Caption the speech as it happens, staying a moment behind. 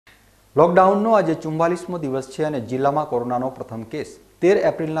લોકડાઉનનો આજે 44મો દિવસ છે અને જિલ્લામાં કોરોનાનો પ્રથમ કેસ 13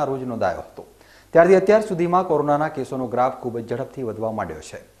 એપ્રિલના રોજ નોંધાયો હતો। ત્યારથી અત્યાર સુધીમાં કોરોનાના કેસોનો ગ્રાફ ખૂબ જ ઝડપથી વધવા માંડ્યો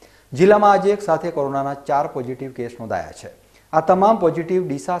છે। જિલ્લામાં આજે એક સાથે કોરોનાના 4 પોઝિટિવ કેસ નોંધાયા છે। આ તમામ પોઝિટિવ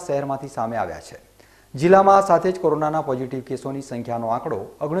ડીસા શહેરમાંથી સામે આવ્યા છે। જિલ્લામાં સાથે જ કોરોનાના પોઝિટિવ કેસોની સંખ્યાનો આંકડો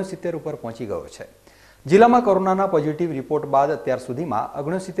 69 ઉપર પહોંચી ગયો છે। જિલ્લામાં કોરોનાના પોઝિટિવ રિપોર્ટ બાદ અત્યાર સુધીમાં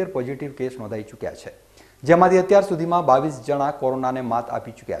 69 પોઝિટિવ કેસ નોંધાઈ ચૂક્યા છે, જેમાંથી અત્યાર સુધીમાં 22 જણા કોરોનાને માત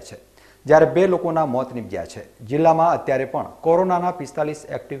આપી ચૂક્યા છે, જ્યારે 2 લોકોના મોત નીપજ્યા છે। જિલ્લામાં અત્યારે પણ કોરોનાના 45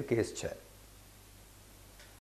 એક્ટિવ કેસ છે।